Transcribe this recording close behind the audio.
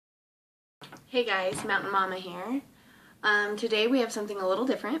Hey guys, Mountain Mama here. Today we have something a little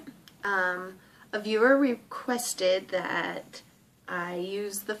different. A viewer requested that I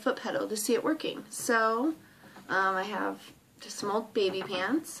use the foot pedal to see it working. So I have just some old baby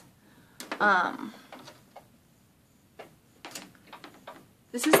pants.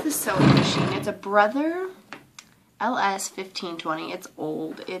 This is the sewing machine. It's a Brother LS 1520. It's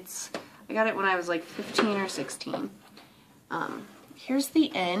old. I got it when I was like 15 or 16. Here's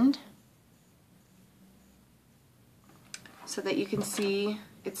the end, so that you can see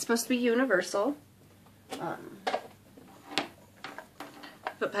it's supposed to be universal.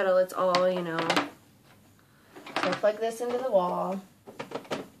 Foot pedal, it's all, you know, stuff like this into the wall.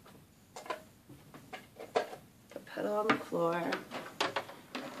 Foot pedal on the floor.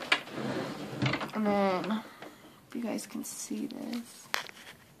 And then, if you guys can see this,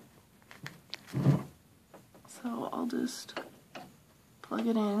 so I'll just plug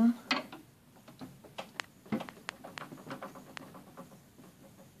it in.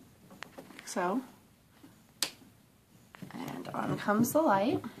 So, and on comes the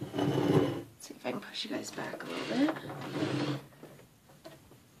light. Let's see if I can push you guys back a little bit.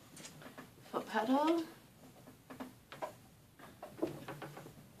 Foot pedal.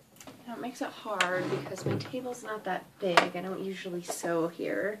 Now it makes it hard because my table's not that big. I don't usually sew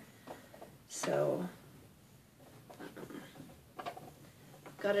here. So,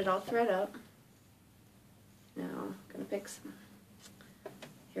 got it all thread up. Now, I'm gonna pick some.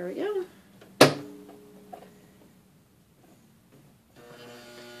 Here we go.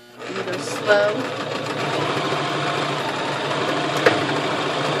 You go slow.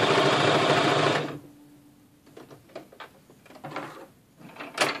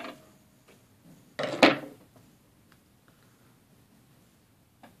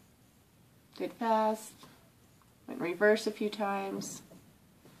 Did fast. Went reverse a few times.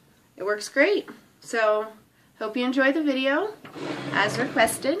 It works great. So, hope you enjoyed the video as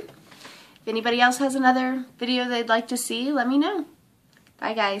requested. If anybody else has another video they'd like to see, let me know.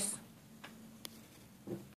 Bye guys.